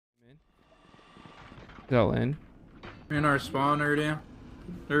Go in. In our spawn area.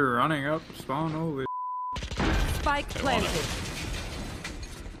 They're running up spawn. Holy. Spike planted.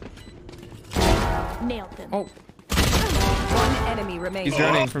 Nailed them. Oh. One enemy remaining. He's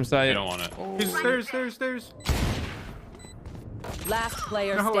running from sight. You don't want it. Oh. He's stairs. Last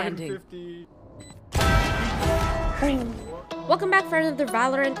player standing. 50. Welcome back for another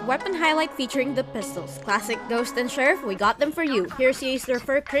Valorant weapon highlight featuring the pistols. Classic, Ghost, and Sheriff, we got them for you. Here's your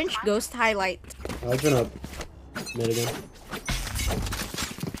Surfer Cringe Ghost highlight. I've been up mid again.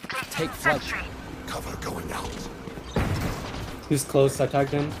 Take flight. Cover going out. He's close. I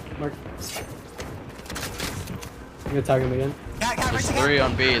tagged him. Mark. I'm gonna tag him again. There's three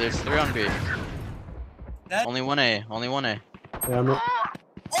on B. There's three on B. Only one A. Only one A. Yeah, I'm. Oh!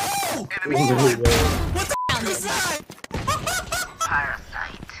 What the f is that?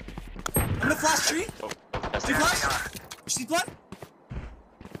 I'm gonna flash tree. Tree flash. See blood?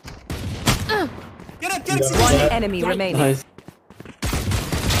 Get up, One enemy remaining. Nice.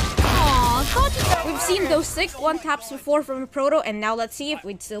 Aww, we've seen those sick one taps before from a proto, and now let's see if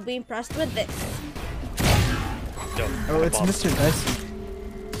we'd still be impressed with this. Oh, it's Mr. Nice.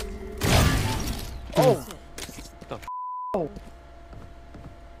 Oh. Oh.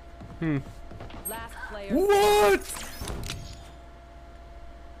 Last player. What?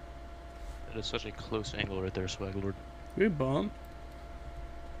 That is such a close angle right there, Swaglord. Good bomb.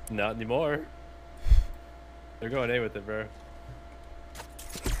 Not anymore. They're going A with it, bro.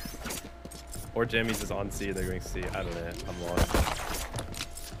 Or Jimmy's is on C, they're going C. I don't know. I'm lost.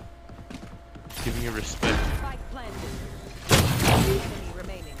 Giving you respect.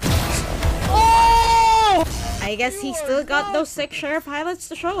 Oh! I guess he still got those sick Sheriff highlights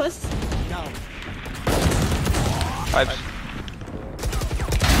to show us.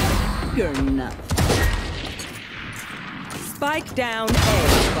 You're nuts. Spike down A.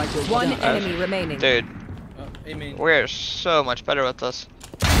 One enemy remaining. Dude, we're so much better with this.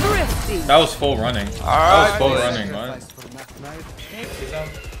 Thrifty. That was full running. That was full running, man.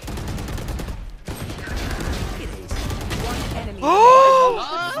 Oh!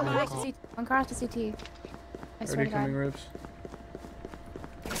 Bonkar to CT. I swear to God. Rips.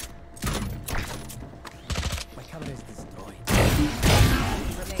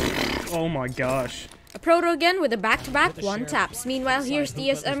 Oh my gosh. A proto again with a back-to-back one taps. Meanwhile, here's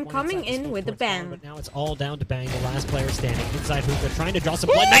DSM coming in with the bang. But now it's all down to Bang, the last player standing inside hoop. They're trying to draw some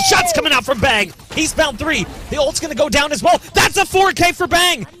blood. Nice shots coming out from Bang. He's found 3. The ult's gonna go down as well. That's a 4K for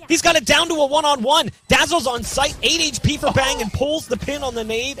Bang. He's got it down to a 1-on-1. Dazzle's on site. 8 HP for Bang and pulls the pin on the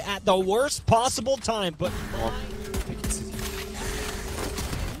nade at the worst possible time. But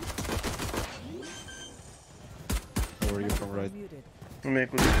Where are you from right? Good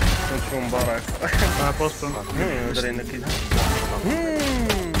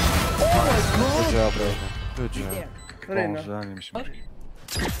job, bro. Good job.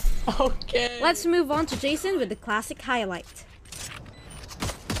 Okay. Let's move on to Jason with the classic highlight.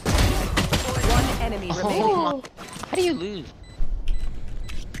 One enemy remaining. Oh, how do you lose?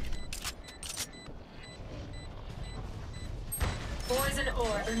 Poison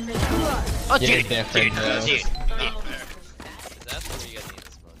orb. Oh, dude, dude. That's where you gotta need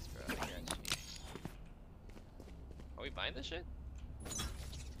the smokes, bro. Are we buying this shit?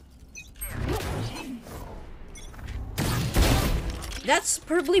 That's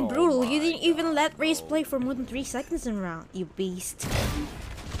superbly brutal. You didn't even let Raze play for more than 3 seconds in a round, you beast.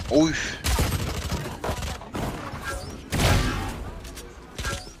 Oof.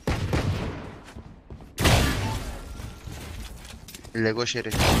 Lego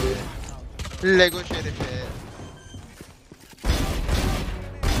şerifi. Lego şerifi.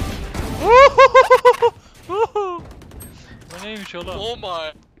 Bu neymiş oğlum? Oh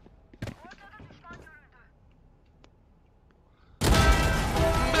my.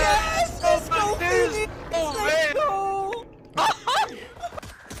 Yes! Let's go, baby! Let's go!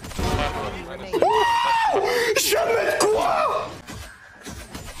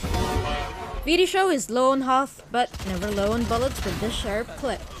 VD Show is low on health, but never low on bullets with this sharp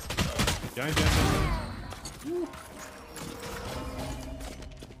clip.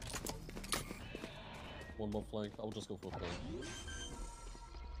 One more flank. I'll just go for a flank.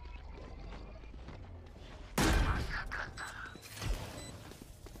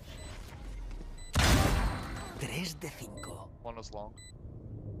 One was long.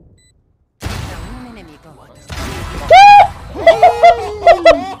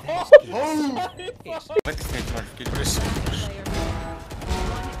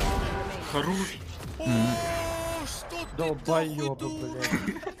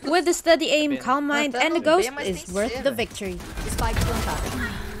 With the steady aim, calm mind, and the ghost is worth the victory.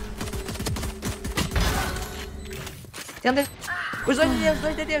 Tem um Os dois DD, os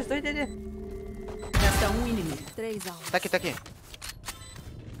dois DD, os dois DD. Resta um inimigo. 3 a 1. Tá aqui, tá aqui.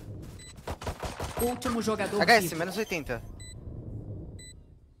 Último jogador. HS, vivo. menos 80.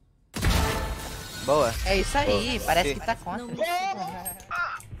 Boa. É isso aí, parece que tá contra.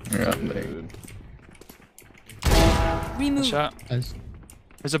 Remove. Shot.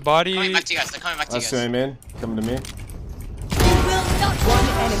 There's a body. Coming back to you guys, they're coming back to you guys. man. Coming to me. One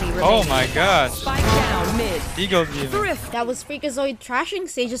enemy remaining. Oh my gosh. Spike down mid. Eagle view. Thrift. That was Freakazoid trashing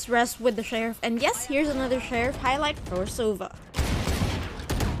Sage's rest with the Sheriff. And yes, here's another Sheriff highlight for Sova.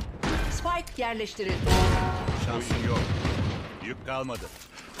 Spike yerleştirildi. Şansın yok. Yük kalmadı.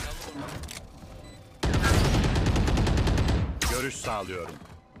 Görüş sağlıyorum.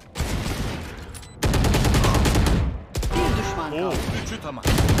 Bir düşman kaldı. Üçü tamam.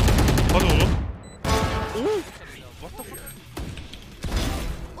 Hadi oğlum.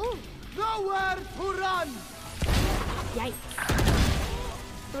 Nowhere to run. Yikes.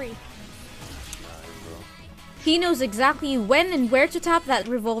 3. He knows exactly when and where to tap that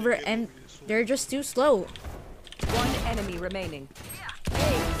revolver, and they're just too slow. One enemy remaining.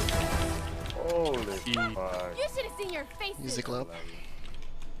 Holy fuck. You should have seen your face. Music club.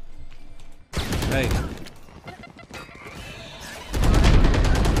 Hey.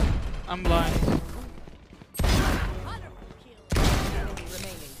 I'm blind. Enemy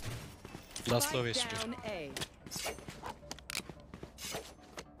remaining. Last low Spike down A.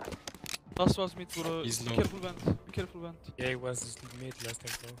 Last was mid bro. He's low. Careful vent. Be careful vent. Yeah, he was mid last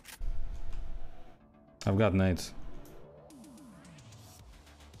time though. I've got nades.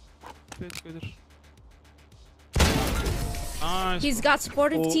 Nice. He's got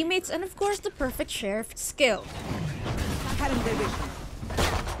supportive teammates and of course the perfect Sheriff skill.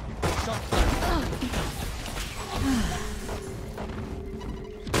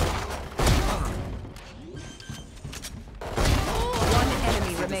 One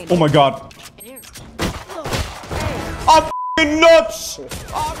enemy remaining. Oh my god. I'm f***ing nuts!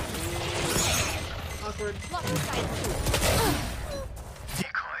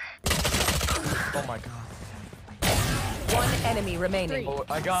 Oh my god. One enemy remaining. Oh,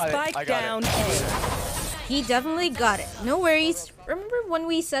 I got it. Spike I got down it. A. He definitely got it. No worries. Remember when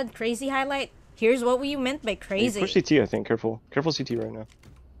we said crazy highlight? Here's what we meant by crazy. Push CT, I think. Careful. Careful CT right now.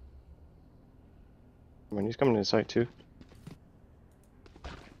 Come on, he's coming to the site too.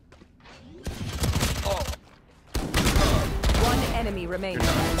 One enemy remaining.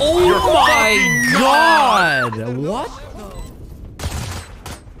 Oh my god! What?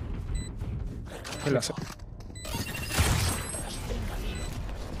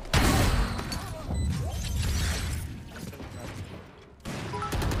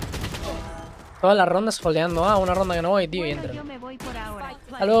 Todas las rondas holdeando. Ah, una ronda que no voy, tío, y entran.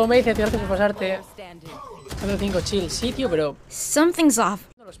 Algo me dice, tío, gracias por pasarte. Hace 5 chill. Sí, tío, pero... Something's off.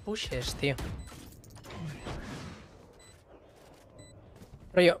 No los pushes, tío.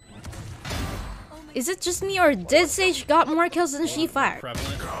 Pero yo... Is it just me or did Sage got more kills than she fired?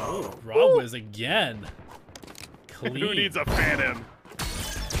 Oh, Rob again. Clean. Who needs a fan-in?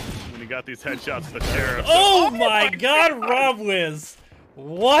 When you got these headshots to the sheriff. Oh my god, Rob Wiz!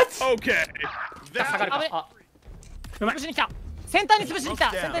 What? Okay. センターに潰しに来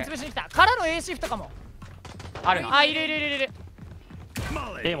た。センターに潰しに来た。からの A シフトかも。ある。あ、いるいるいるいる。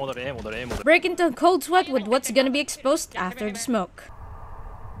A 戻れ、A 戻れ、A 戻れ。 Break into cold sweat with what's gonna be exposed after the smoke.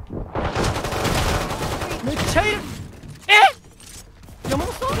 めっちゃいる。え？山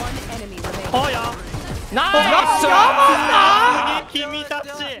本さん？ほや。なあ。君たち。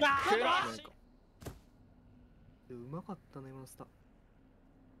うまかったね、今のスタ。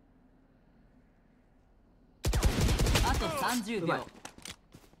あと30秒。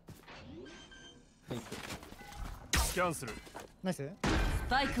キャンセル。ナイス。ス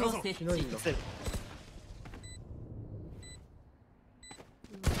パイクを設置。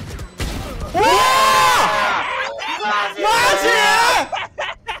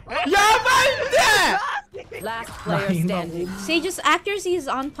Last player standing. Sage's accuracy is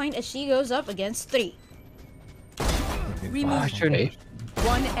on point as she goes up against 3. Remove.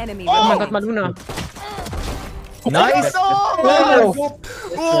 One enemy Oh my remaining. god, Maluna. Nice!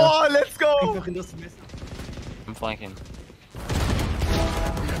 Oh, let's go! I'm flanking.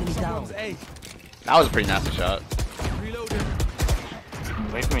 That was a pretty nasty shot.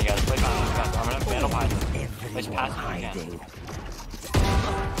 Wait for me, guys. Wait for me, guys. I'm gonna battle behind you. Let's pass if you can.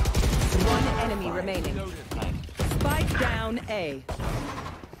 One enemy remaining. Spike down A.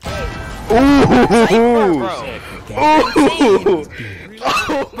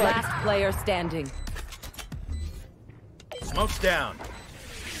 Last player standing. Smoke's down.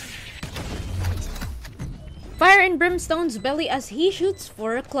 Fire in Brimstone's belly as he shoots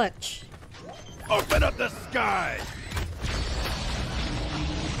for a clutch. Open up the sky!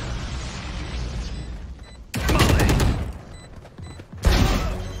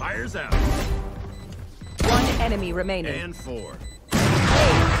 Fire's out. One enemy remaining. And 4.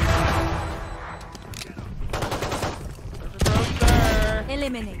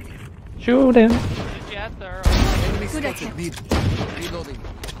 Eliminate. Shoot him. Good attempt. Reloading.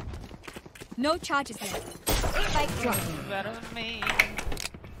 No charges left. Spike drop. Better than me.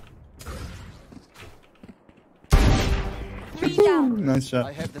 3 down. Nice shot.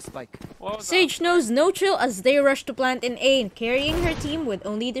 I have the spike. Sage knows no chill as they rush to plant in A, carrying her team with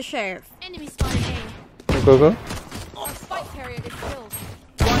only the sheriff. Enemy spotted A. Go. Spike carrier is killed.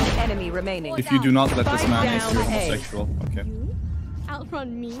 One enemy remaining. If you do not let this man Spike ace, you're down A. homosexual. Okay.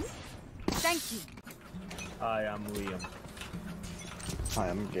 Outrun me? Thank you. Hi, I'm Liam. Hi,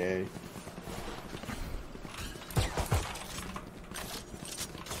 I'm gay.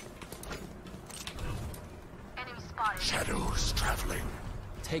 Shadows traveling.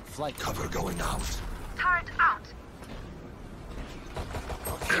 Take flight. Cover going out. Turret out.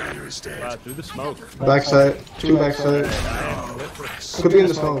 Carrier is dead. Wow, through the smoke. Backside. 2 backside. Could be in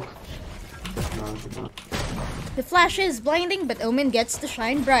the smoke. The flash is blinding, but Omen gets to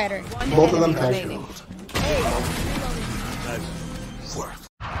shine brighter. Both of them remaining. Worth.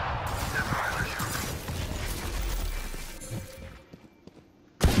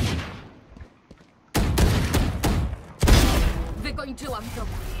 Wykończyłam to.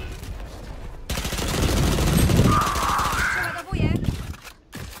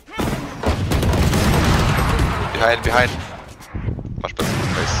 Behind. Masz bez.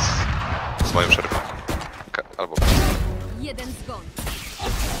 To jest z moim szeryfem. Albo. Jeden zgon.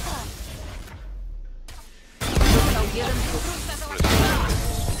 Został jeden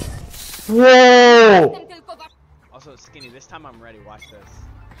Whoa! Also, Skinny, this time I'm ready. Watch this.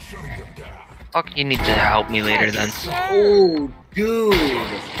 Fuck, you need to help me later then. Oh, dude.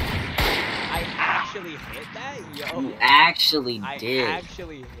 I actually hit that? Yo. You actually did. I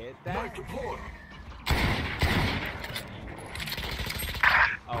actually hit that?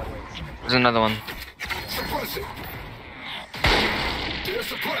 Oh, wait. There's another one. Suppress it. They're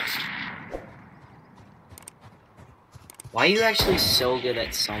suppressed. Why are you actually so good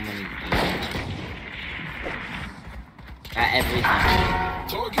at so many games? At everything.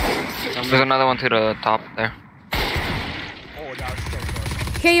 There's another one to the top there.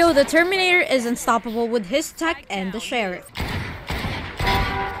 KO the Terminator is unstoppable with his tech and the sheriff.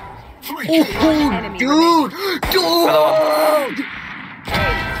 Oh, dude! Dude!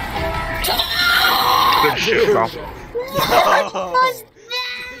 Good shit, bro.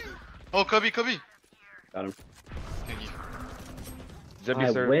 Oh, Cubby. Got him. Zebby,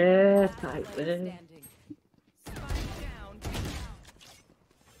 I sir. wish.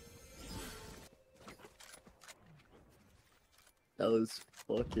 That was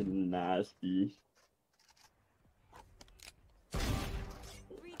fucking nasty.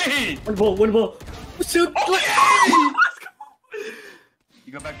 One ball. Shoot!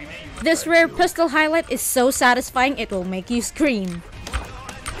 You go back to me. This rare pistol highlight is so satisfying it will make you scream.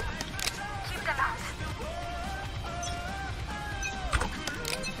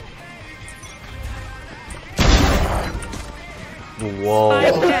 Wow.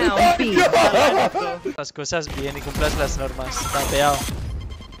 down B. Las cosas bien y cumplas las normas. Tapeado.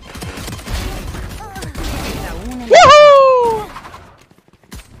 ¡Woohoo!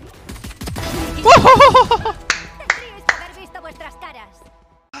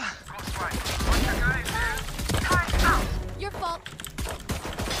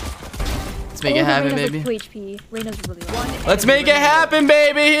 Let's make it happen, baby. Let's make it happen,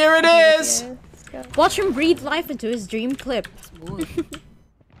 baby. Here it is. Watch him breathe life into his dream clip.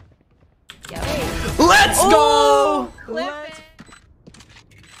 Let's go.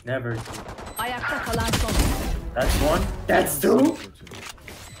 Never. Ayakta kalan son. That's one. That's two.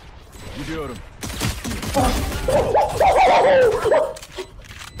 Gidiyorum.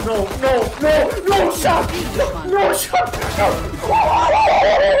 No shot! No shot!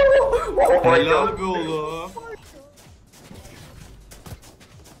 Helal be oğlum.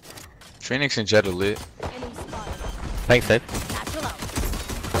 Phoenix and Jet elite. Thanks, Dave.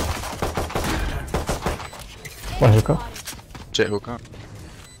 One hookah. Jet hookah.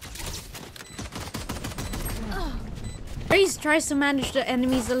 Raze tries to manage the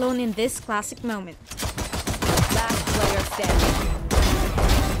enemies alone in this classic moment. Last player standing.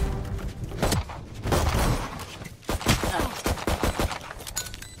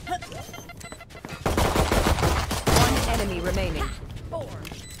 One enemy remaining.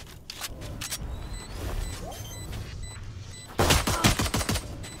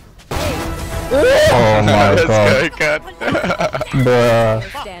 Oh my god. Bruh.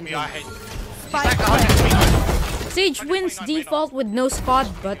 Sage wins default with no spot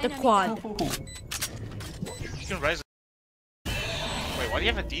but a quad. You can res. Wait, why do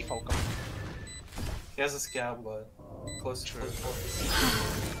you have a default gun? He has a scab, but close to it.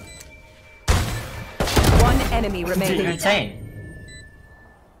 One enemy remaining. Insane.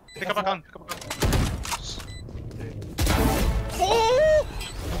 Pick up a gun. Pick up a gun.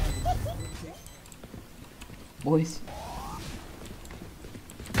 Boys.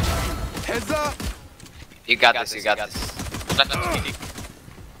 Heads up. You got this, you got this.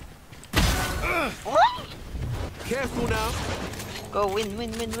 Careful now. Go win,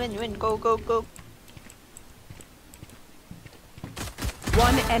 go, go, go.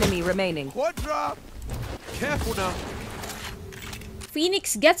 One enemy remaining. Quad drop. Careful now.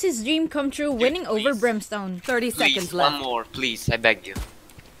 Phoenix gets his dream come true, winning over Brimstone. 30 seconds left. One more, please, I beg you.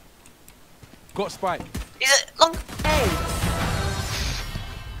 Got spike. Is it long? Hey.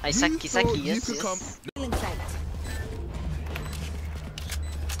 I Saki, yes, yes.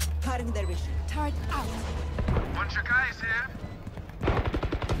 Cutting their vision. Turret out. Bunch of guys here.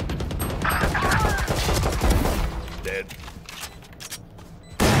 Dead.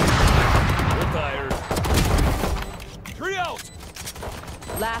 We're tired. 3 out.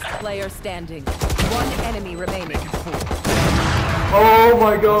 Last player standing. One enemy remaining. Oh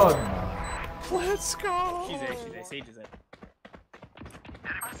my god. Let's go. She's A, Sage is A.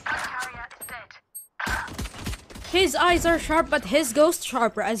 His eyes are sharp, but his ghost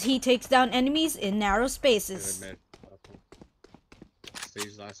sharper as he takes down enemies in narrow spaces.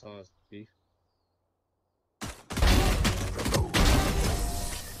 Stage I saw is beef.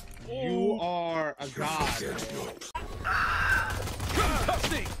 You are a god.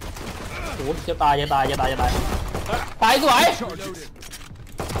 Ủa, chưa tài. Tài rồi.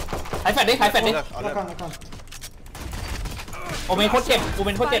 Hãy phạt đi. Ô men โคตรเจ็บ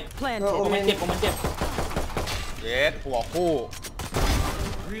เย็ดหัวคู่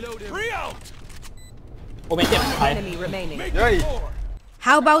โอเมนเจ็บ Enemy remaining. เฮ้ย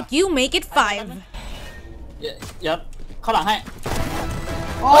How about you make it 5? เดี๋ยวเข้าหลังให้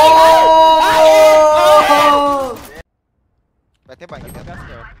Vai ter banho, vai ter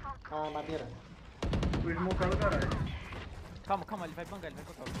banho. Ah, madeira. Calma, ele vai bangar, Ele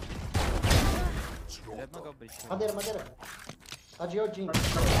vai bangar o bridge. Madeira. Adiodinho.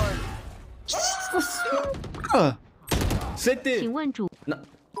 CT. 有。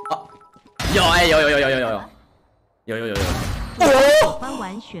欢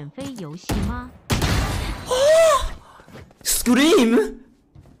玩选妃游戏吗 Scream!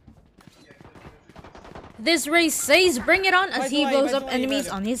 This race says bring it on as he blows up enemies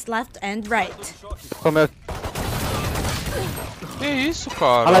on his left and right. Que isso,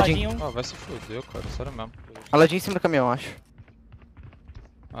 cara? Aladinho. Ah, vai se foder, cara. Sério mesmo. Aladinho em cima do caminhão, acho.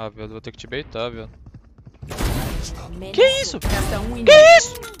 Ah, velho, vou ter que te baitar, velho. Que isso? Que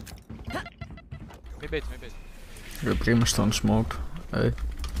isso? Me baita. The brimstone smoke. Hey.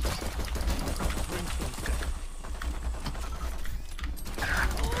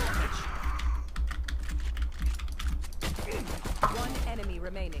 One enemy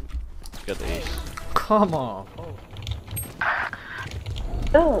remaining. Got the ace. Come on.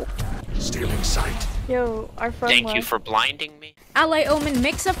 Oh. Stealing sight. Yo, our friend Thank you for blinding me. Ally Omen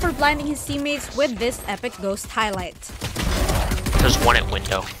makes up for blinding his teammates with this epic ghost highlight. There's one at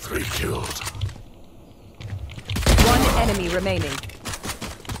window. 3 killed. One enemy remaining.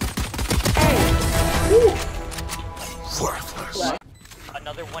 Worthless.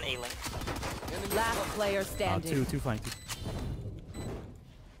 Another one A-link. Last player standing. Two flank.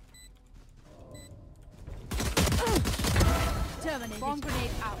 Bomb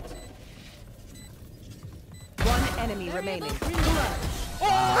grenade out. One enemy remaining.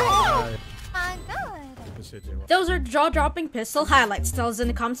 Those are jaw-dropping pistol highlights. Tell us in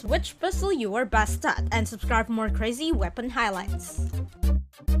the comments which pistol you are best at, and subscribe for more crazy weapon highlights.